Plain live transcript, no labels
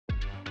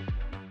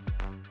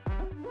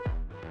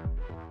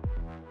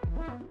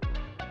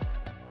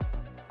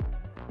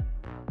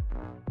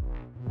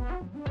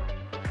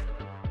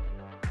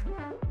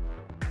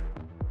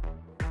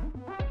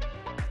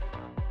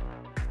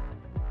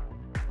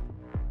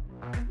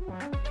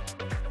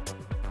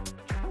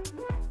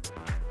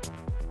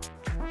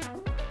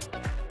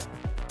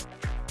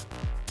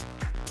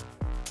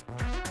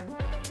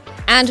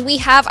And we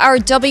have our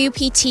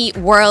WPT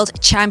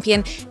World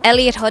Champion,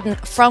 Eliot Hudon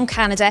from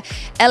Canada.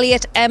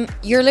 Eliot,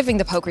 you're living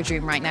the poker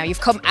dream right now. You've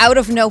come out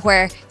of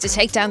nowhere to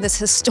take down this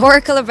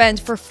historical event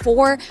for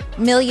 $4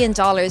 million.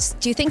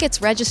 Do you think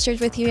it's registered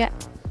with you yet?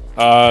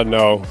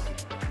 No,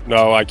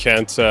 I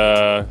can't.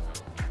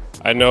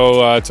 I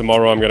know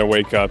tomorrow I'm gonna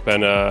wake up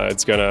and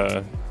it's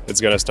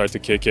gonna start to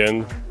kick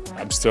in.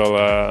 I'm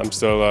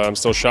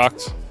still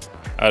shocked.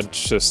 I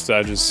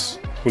just,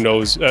 who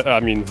knows?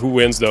 I mean, who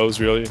wins those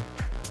really?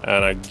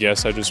 And I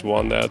guess I just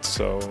won that.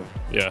 So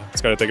yeah,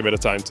 it's gonna take a bit of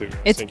time to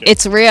sink in.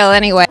 It's real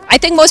anyway. I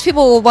think most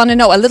people will want to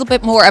know a little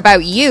bit more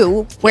about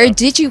you. Where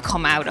did you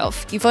come out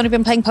of? You've only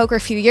been playing poker a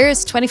few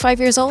years, 25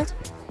 years old?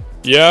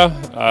 Yeah,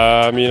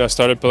 I mean, I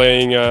started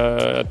playing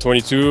at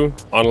 22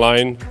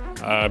 online.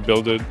 I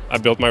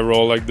built my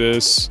role like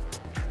this.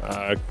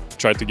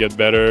 Tried to get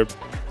better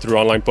through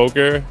online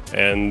poker,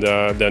 and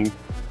then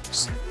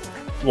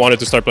wanted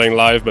to start playing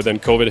live, but then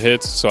COVID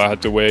hit, so I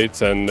had to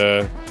wait.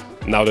 And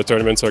now the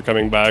tournaments are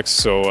coming back,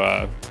 so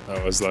I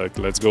was like,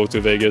 let's go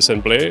to Vegas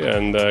and play.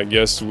 And I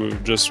guess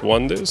we've just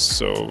won this.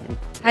 So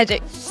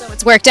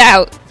it's worked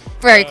out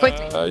very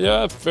quickly.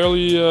 Yeah,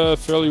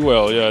 fairly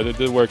well. Yeah, it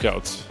did work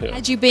out. Yeah.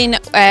 Had you been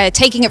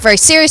taking it very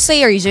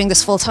seriously? Are you doing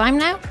this full time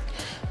now?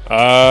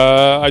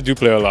 I do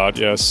play a lot,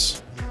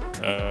 yes.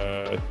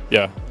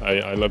 Yeah,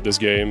 I love this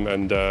game,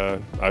 and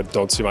I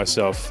don't see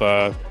myself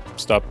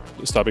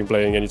stopping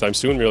playing anytime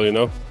soon, really,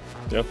 no.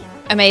 Yeah.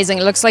 Amazing.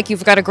 It looks like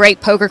you've got a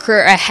great poker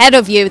career ahead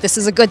of you. This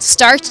is a good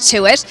start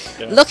to it.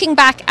 Yeah. Looking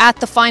back at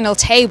the final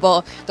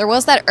table, there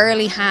was that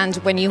early hand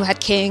when you had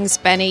kings,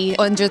 Benny,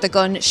 under the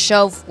gun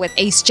shove with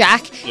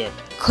ace-jack. Yeah.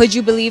 Could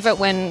you believe it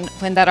when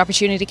that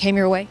opportunity came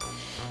your way?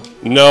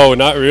 No,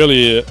 not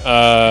really.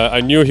 I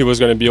knew he was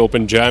going to be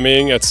open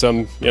jamming at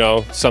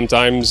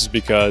sometimes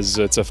because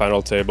it's a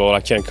final table.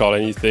 I can't call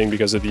anything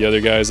because of the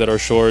other guys that are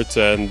short,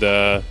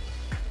 and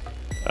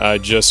I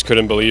just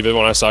couldn't believe it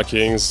when I saw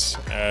kings,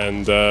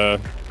 and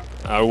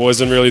I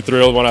wasn't really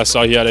thrilled when I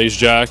saw he had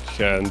ace-jack,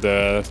 and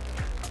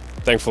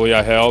thankfully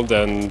I held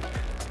and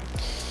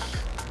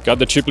got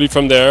the chip lead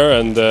from there,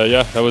 and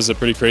yeah, that was a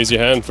pretty crazy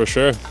hand for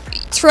sure.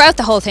 Throughout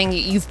the whole thing,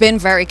 you've been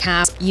very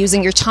calm,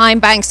 using your time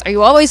banks. Are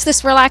you always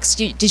this relaxed?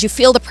 Did you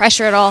feel the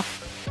pressure at all?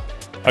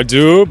 I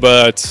do,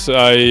 but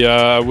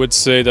I would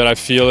say that I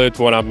feel it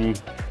when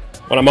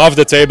I'm off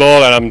the table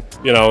and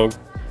I'm,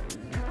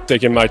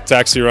 taking my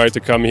taxi ride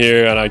to come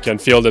here, and I can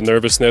feel the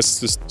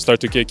nervousness to start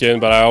to kick in.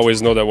 But I always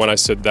know that when I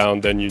sit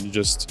down, then you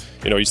just,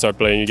 you start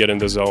playing, you get in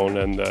the zone,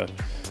 and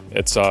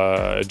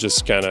it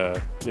just kind of,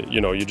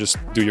 you just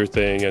do your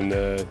thing, and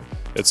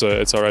it's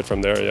all right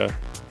from there. Yeah.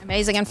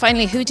 Amazing. And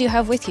finally, who do you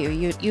have with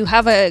you? You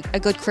have a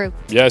good crew.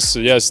 Yes.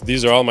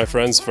 These are all my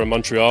friends from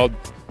Montreal.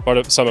 Part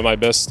of some of my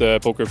best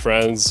poker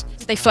friends.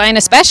 Did they fly in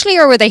especially,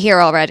 or were they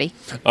here already?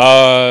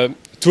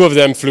 2 of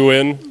them flew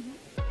in,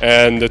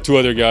 and the 2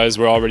 other guys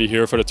were already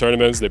here for the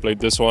tournaments. They played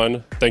this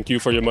one. Thank you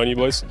for your money,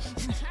 boys.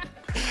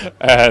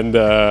 And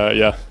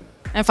yeah.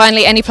 And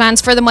finally, any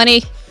plans for the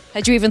money?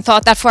 Had you even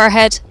thought that far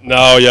ahead?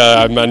 No,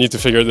 yeah, I need to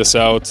figure this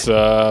out.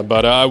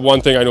 But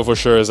one thing I know for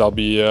sure is I'll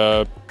be,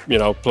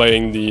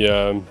 playing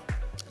the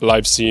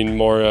live scene,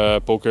 more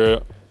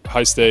poker,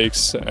 high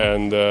stakes,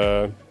 and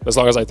as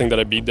long as I think that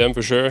I beat them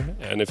for sure,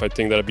 and if I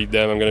think that I beat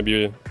them, I'm going to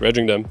be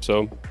regging them.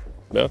 So,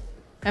 yeah.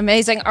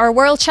 Amazing. Our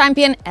world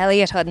champion,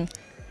 Eliot Hudon.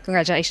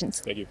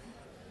 Congratulations. Thank you.